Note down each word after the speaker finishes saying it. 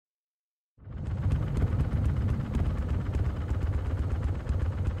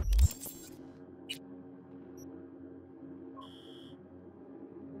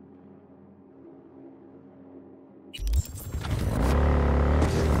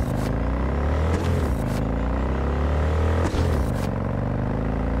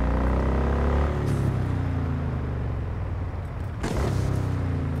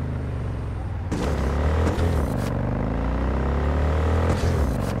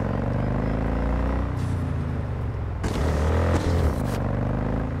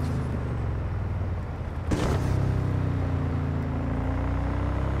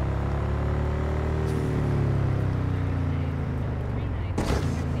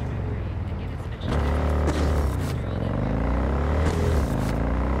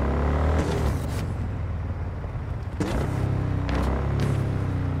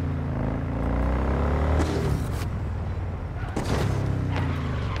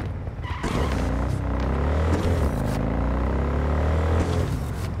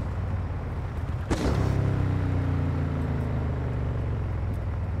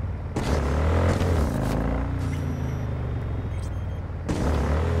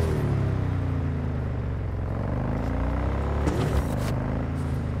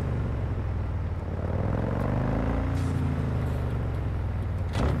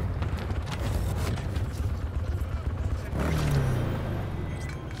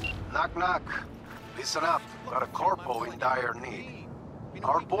Knock, knock. Listen up. Got a corpo in dire need.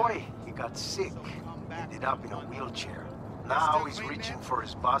 Our boy, he got sick. Ended up in a wheelchair. Now he's reaching for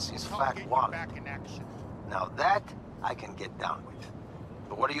his boss's fat wallet. Now that, I can get down with.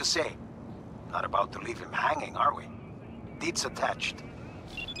 But what do you say? Not about to leave him hanging, are we? Deeds attached.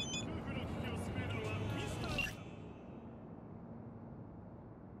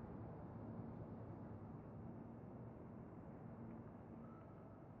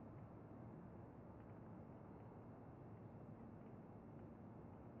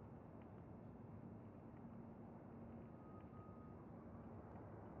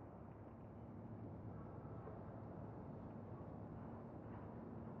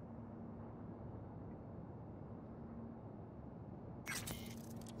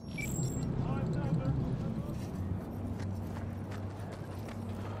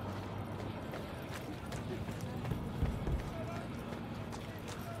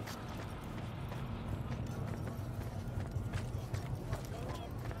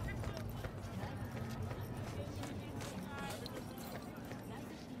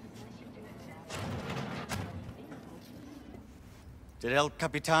 Did El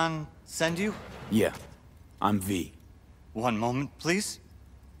Capitan send you? Yeah, I'm V. One moment, please.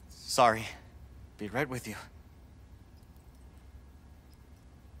 Sorry. Be right with you.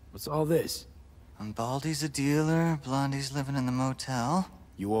 What's all this? Baldy's a dealer, Blondie's living in the motel.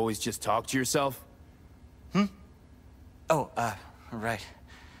 You always just talk to yourself? Oh, right.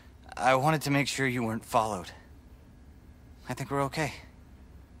 I wanted to make sure you weren't followed. I think we're okay.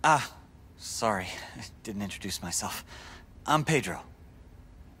 Sorry. I didn't introduce myself. I'm Pedro.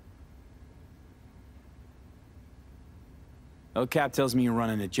 El Cap tells me you're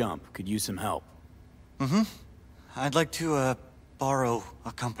running a jump. Could use some help. I'd like to, borrow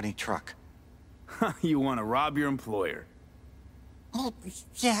a company truck. You want to rob your employer? Well,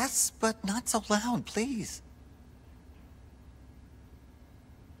 yes, but not so loud, please.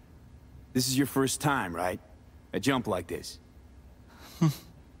 This is your first time, right? A jump like this.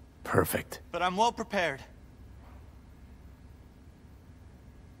 Perfect. But I'm well prepared.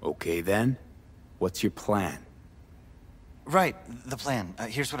 Okay then. What's your plan? Right, the plan.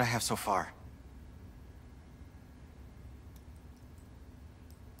 Here's what I have so far.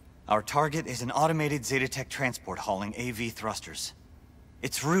 Our target is an automated Zetatech transport hauling AV thrusters.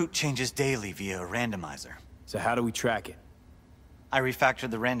 Its route changes daily via a randomizer. So how do we track it? I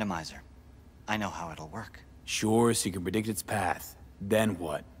refactored the randomizer. I know how it'll work. Sure, so you can predict its path. Then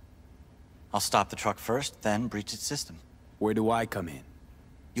what? I'll stop the truck first, then breach its system. Where do I come in?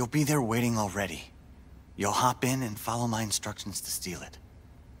 You'll be there waiting already. You'll hop in and follow my instructions to steal it.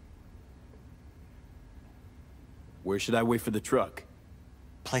 Where should I wait for the truck?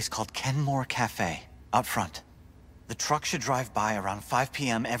 Place called Kenmore Cafe, out front. The truck should drive by around 5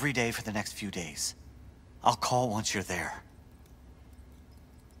 p.m. every day for the next few days. I'll call once you're there.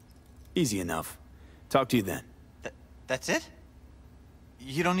 Easy enough. Talk to you then. That's it?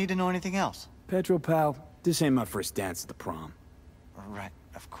 You don't need to know anything else? Pedro, pal, this ain't my first dance at the prom. Right,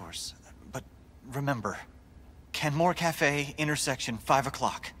 of course. But remember, Kenmore Cafe, intersection, 5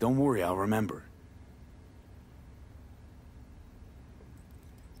 o'clock. Don't worry, I'll remember.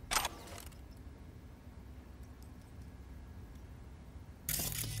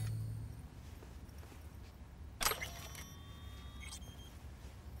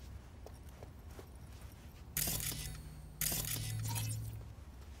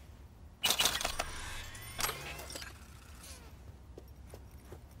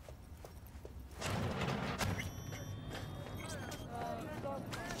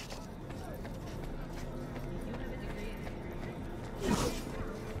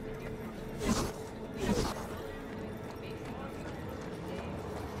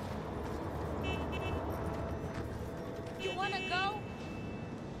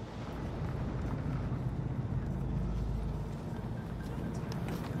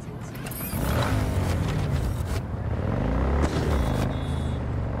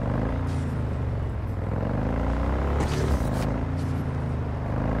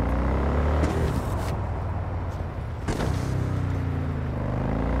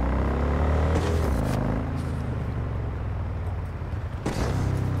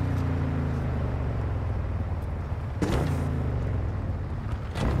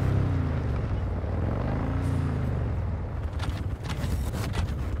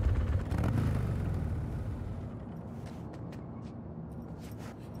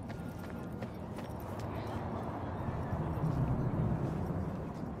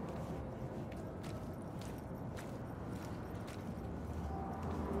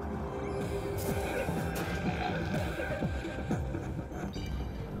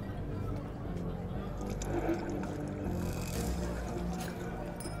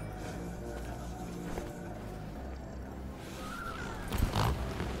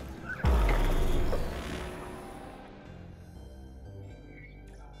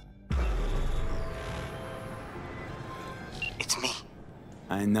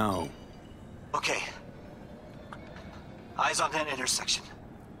 I know. Okay. Eyes on that intersection.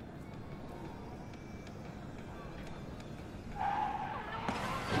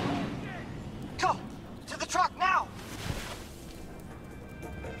 Go! To the truck, now!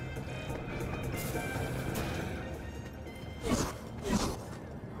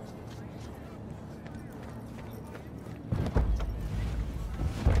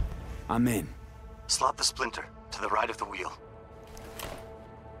 I'm in. Slot the splinter to the right of the wheel.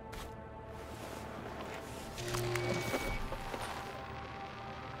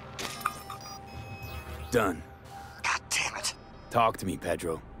 Done. God damn it. Talk to me,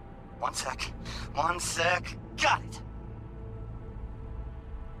 Pedro. One sec. One sec. Got it.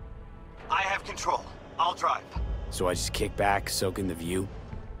 I have control. I'll drive. So I just kick back, soak in the view?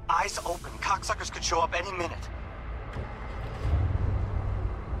 Eyes open. Cocksuckers could show up any minute.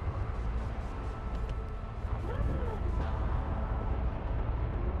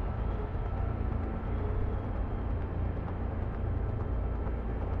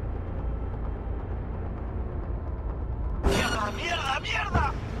 Mierda, mierda,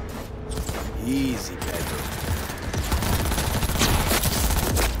 mierda! Easy, Pedro.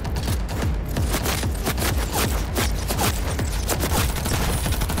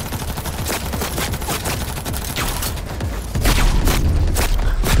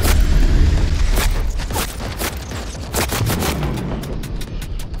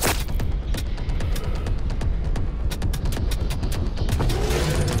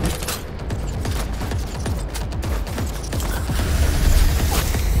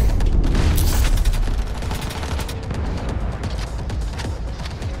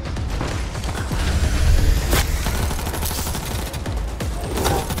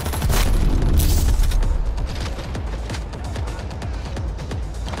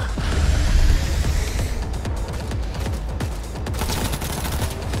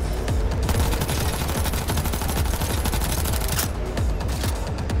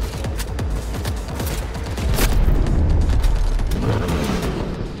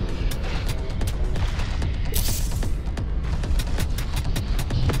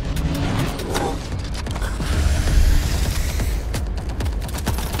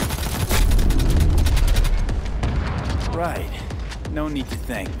 Right. No need to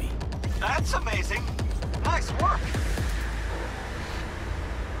thank me. That's amazing. Nice work.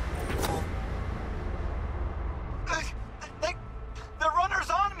 The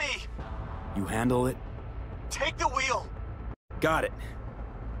runner's on me. You handle it? Take the wheel. Got it.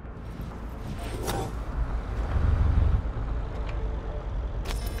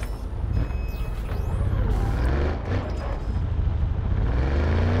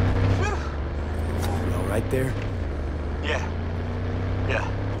 You all right there? Yeah.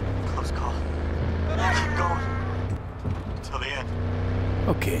 Close call. Keep going. Till the end.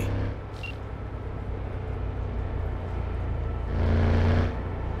 Okay.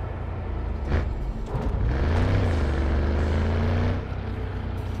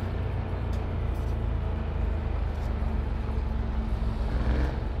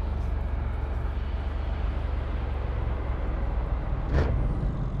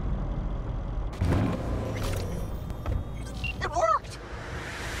 It worked!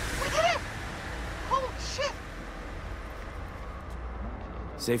 We did it! Holy shit!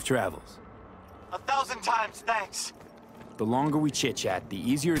 Safe travels. 1,000 times thanks. The longer we chit-chat, the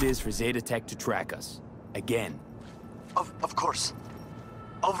easier it is for Zeta Tech to track us. Again. Of course.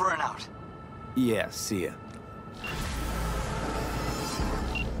 Over and out. Yeah, see ya.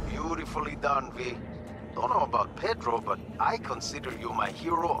 Beautifully done, V. Don't know about Pedro, but I consider you my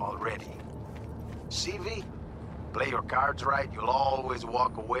hero already. See, V? Play your cards right, you'll always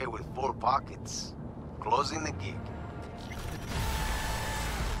walk away with full pockets. Closing the gig.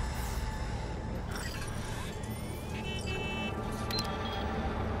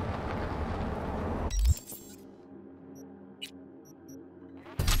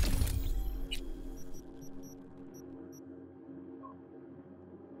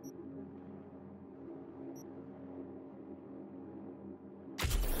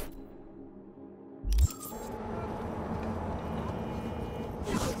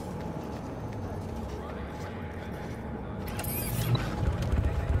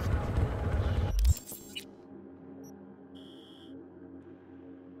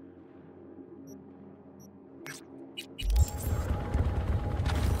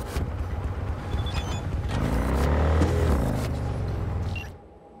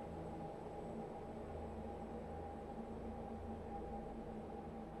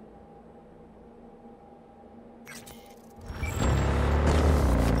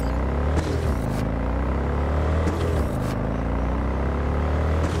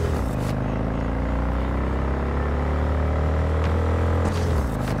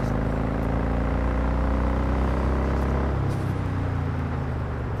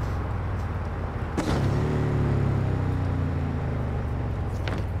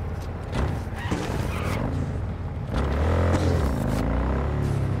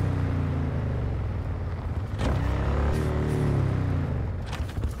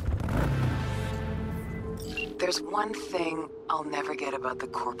 There's one thing I'll never get about the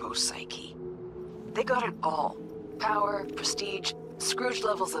Corpo psyche. They got it all. Power, prestige, Scrooge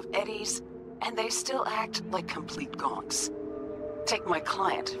levels of eddies, and they still act like complete gonks. Take my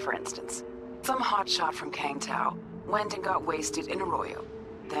client, for instance. Some hotshot from Kangtao went and got wasted in Arroyo.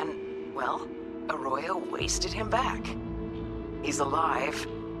 Then, well, Arroyo wasted him back. He's alive,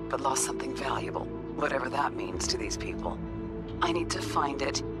 but lost something valuable, whatever that means to these people. I need to find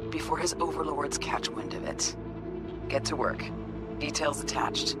it before his overlords catch wind of it. Get to work. Details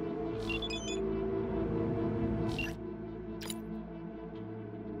attached.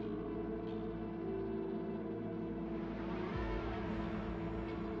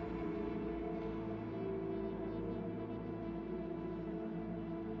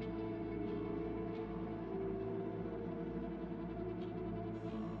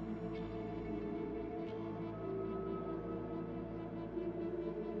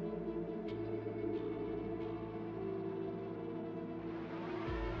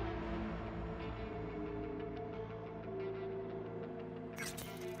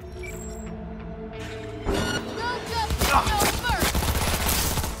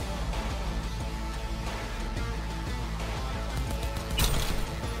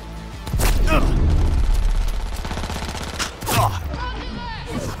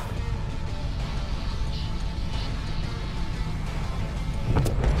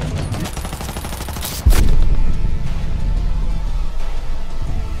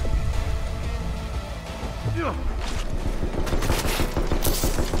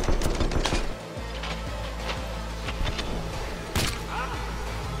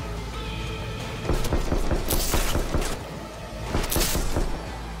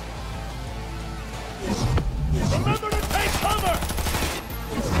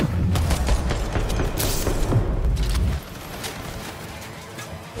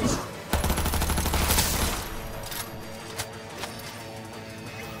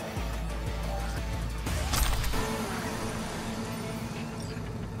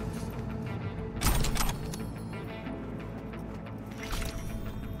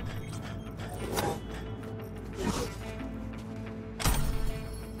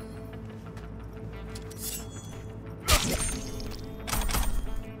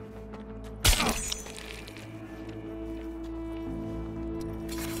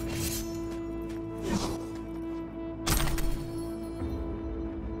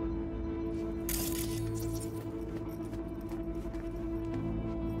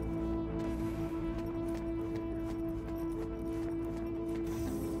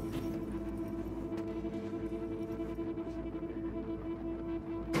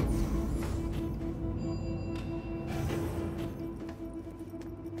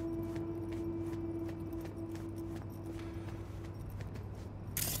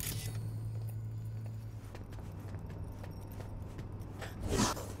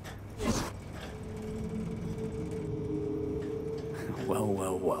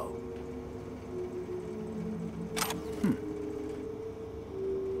 Well.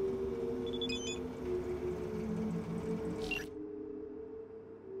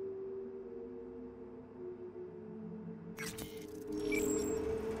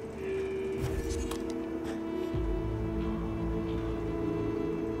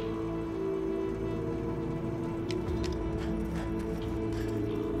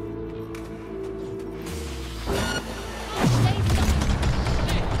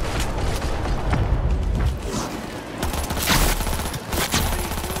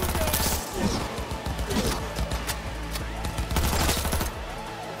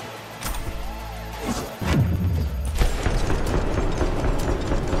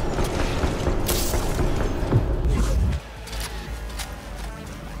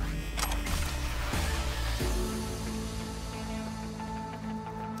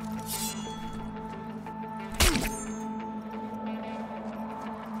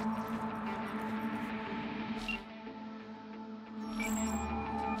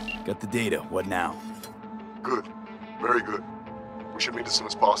 Got the data. What now? Good. Very good. We should meet as soon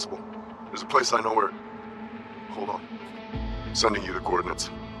as possible. There's a place I know where... Hold on. Sending you the coordinates.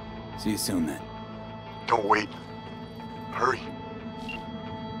 See you soon, then. Don't wait. Hurry.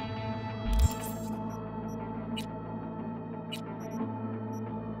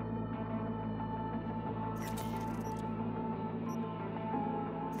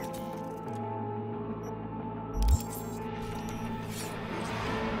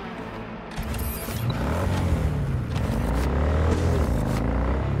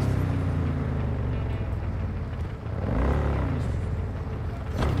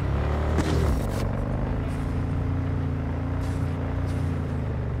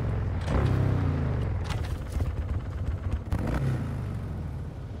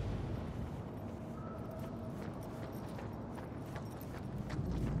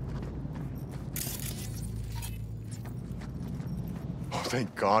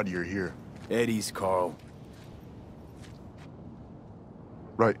 Thank God you're here. Eddie's, Carl.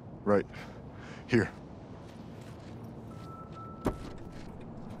 Right. Here.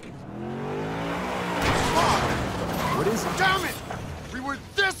 What is it? Damn it! We were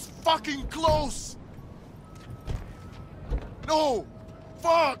this fucking close! No!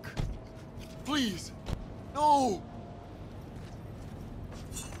 Fuck! Please! No!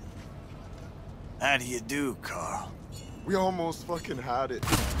 How do you do, Carl? We almost fucking had it.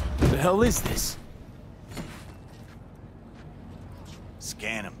 The hell is this?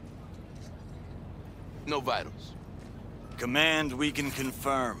 Scan him. No vitals. Command, we can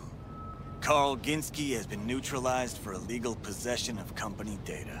confirm. Carl Ginsky has been neutralized for illegal possession of company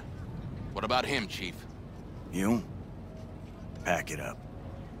data. What about him, Chief? You? Pack it up.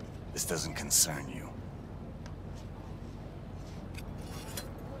 This doesn't concern you.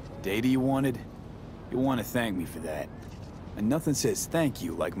 Data you wanted? You'll want to thank me for that. And nothing says thank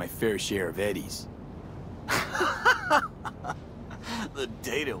you like my fair share of Eddies. The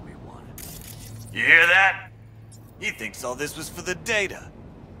data we wanted. You hear that? He thinks all this was for the data.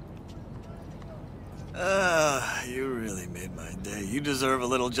 You really made my day. You deserve a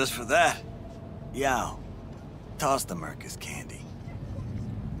little just for that. Yao, toss the Mercus candy.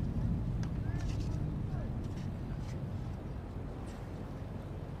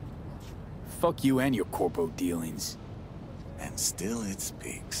 Fuck you and your corpo dealings. And still it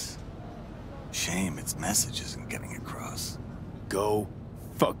speaks. Shame its message isn't getting across. Go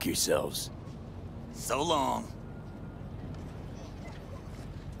fuck yourselves. So long.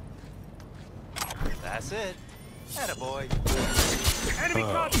 That's it. Attaboy. Enemy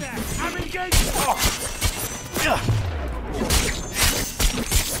contact! I'm engaged!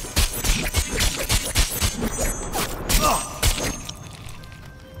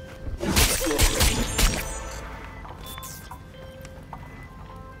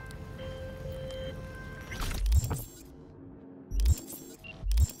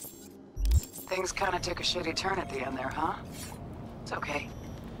 Things kinda took a shitty turn at the end there, huh? It's okay.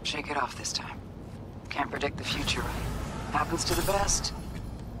 Shake it off this time. Can't predict the future, right? Happens to the best.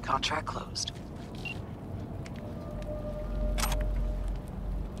 Contract closed.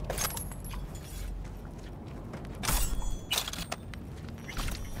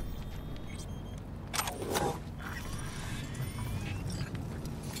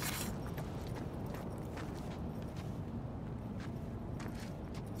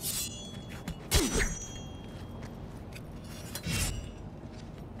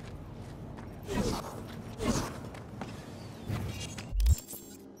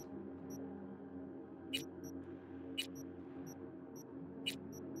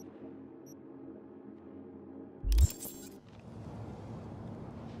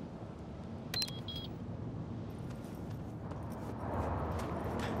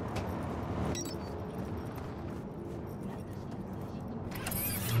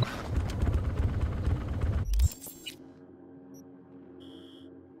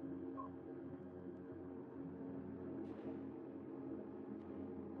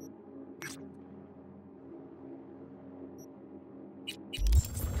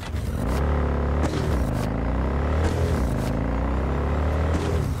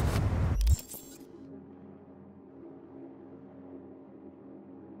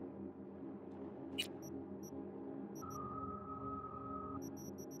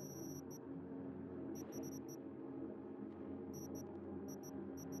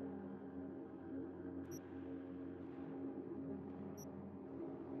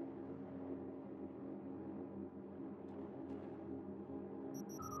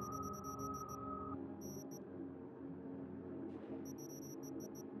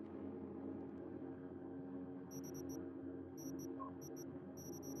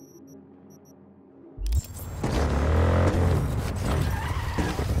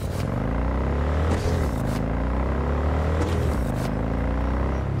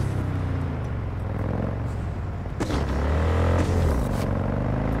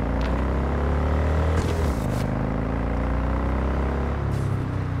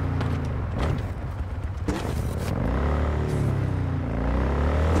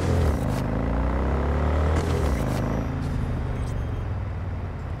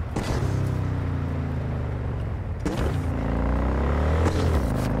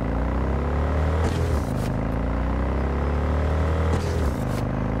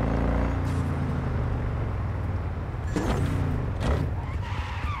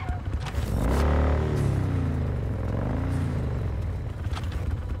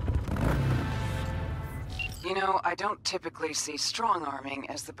 You know, I don't typically see strong-arming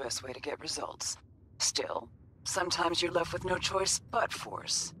as the best way to get results. Still, Sometimes you're left with no choice but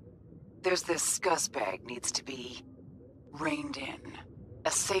force. There's this scuzzbag needs to be reined in.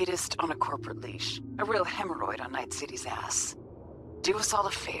 A sadist on a corporate leash. A real hemorrhoid on Night City's ass. Do us all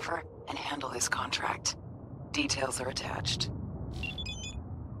a favor and handle his contract. Details are attached.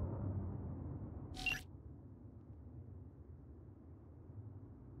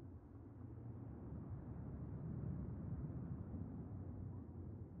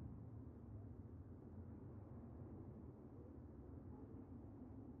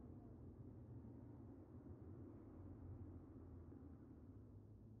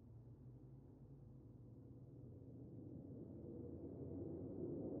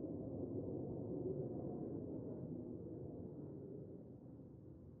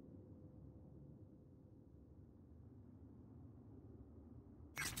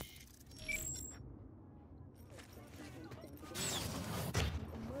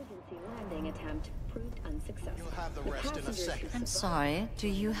 Attempt proved unsuccessful. You'll have the rest in a second. I'm sorry, do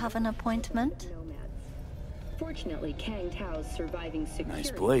you have an appointment? Fortunately, Kang Tao's surviving security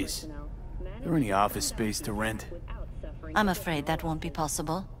Nice place. personnel Is there any office space to rent? I'm afraid that won't be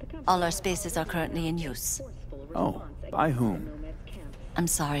possible. All our spaces are currently in use. Oh, by whom? I'm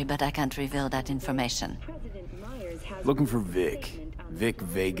sorry, but I can't reveal that information. Looking for Vic. Vic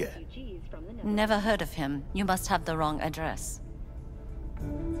Vega. Never heard of him. You must have the wrong address.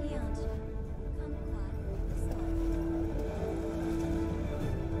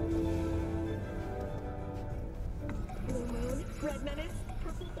 Red Menace,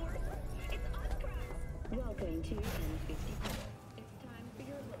 Purple Horse, it's Oscar! Welcome to N54. It's time for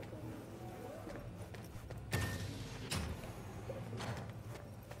your local.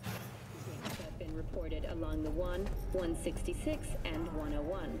 Deaths have been reported along the 1, 166, and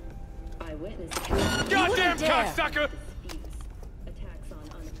 101. Eyewitness accounts. Goddamn cocksucker! Disputes. Attacks on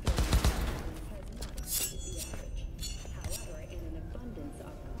unaffiliated citizens has not exceeded the average. However, in an abundance of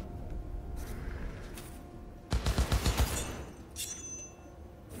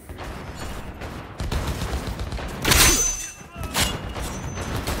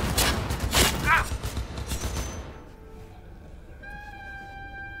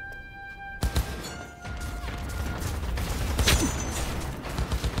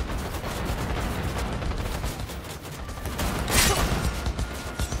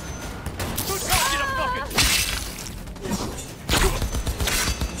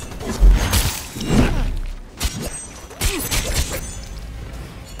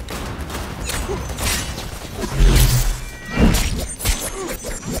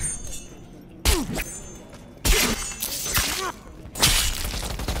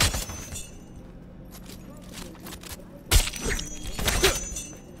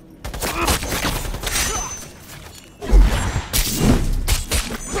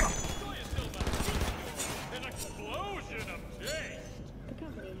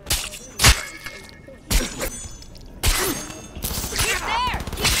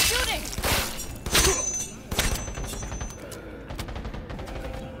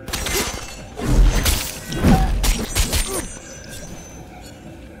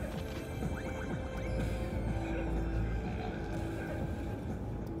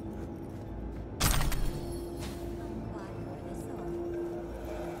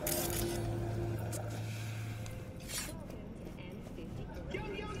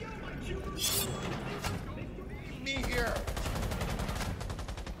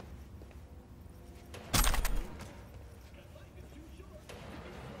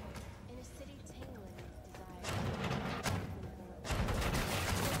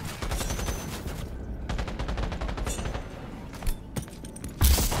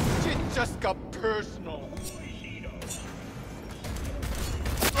just got personal.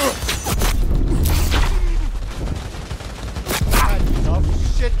 Had enough,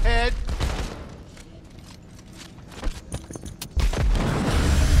 shithead.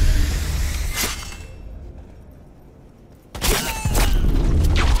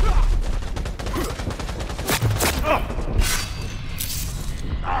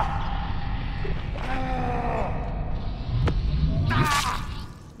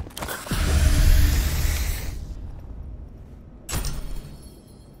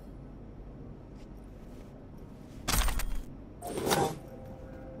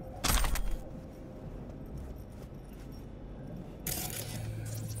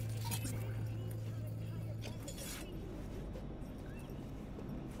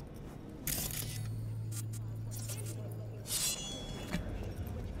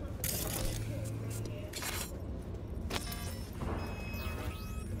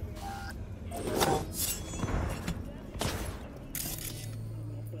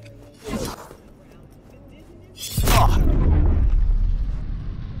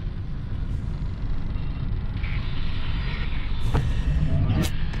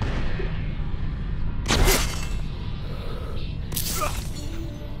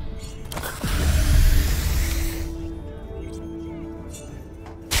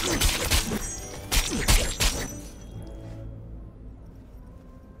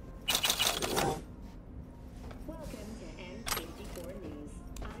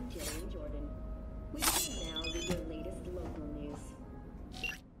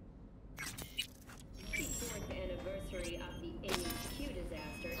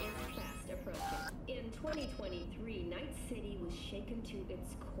 shaken to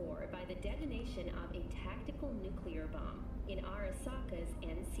its core by the detonation of a tactical nuclear bomb in Arasaka's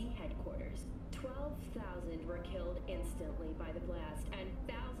NC headquarters. 12,000 were killed instantly by the blast, and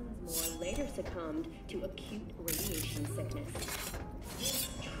thousands more later succumbed to acute radiation sickness. This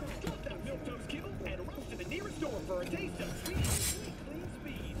tragic incident Kibble and rush to the nearest door for a taste of sweet, clean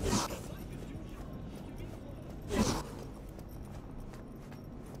speed.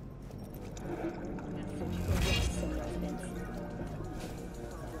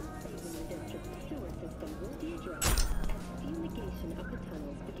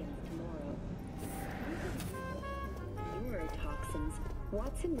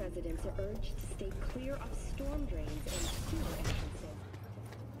 Watson residents are urged to stay clear of storm drains and sewer entrances.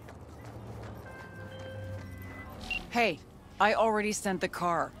 Hey, I already sent the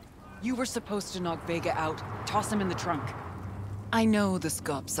car. You were supposed to knock Vega out, toss him in the trunk. I know this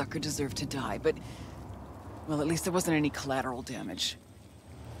gobsucker deserved to die, but... well, at least there wasn't any collateral damage.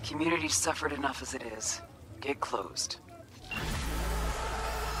 Community's suffered enough as it is. Get closed.